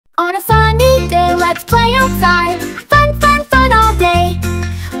On a sunny day, let's play outside. Fun, fun, fun all day.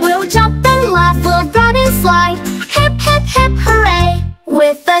 We'll jump and laugh, we'll run and slide. Hip, hip, hip, hooray!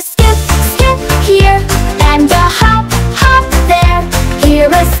 With a skip, skip here, and a hop, hop there. Here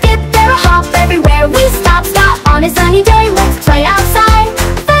a skip, there a hop, everywhere we stop, stop. On a sunny day, let's play outside.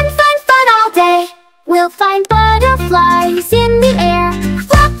 Fun, fun, fun all day. We'll find butterflies in the air.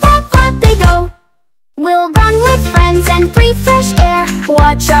 Flop, flop, flop they go. We'll run with friends and breathe fresh air.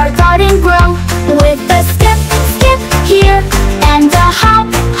 Watch our garden grow. With a skip, skip here, and a hop,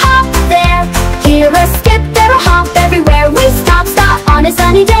 hop there. Here a skip, there a hop, everywhere we stop, stop. On a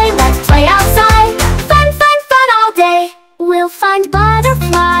sunny day, let's play outside. Fun, fun, fun all day. We'll find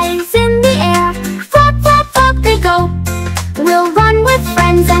butterflies in the air. Flop, flop, flop they go. We'll run with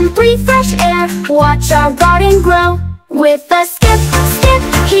friends and breathe fresh air. Watch our garden grow. With a skip, skip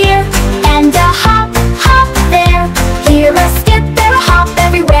here, and a hop, hop there. Here a skip, there a hop,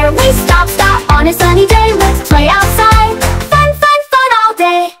 everywhere we stop, stop. On a sunny day,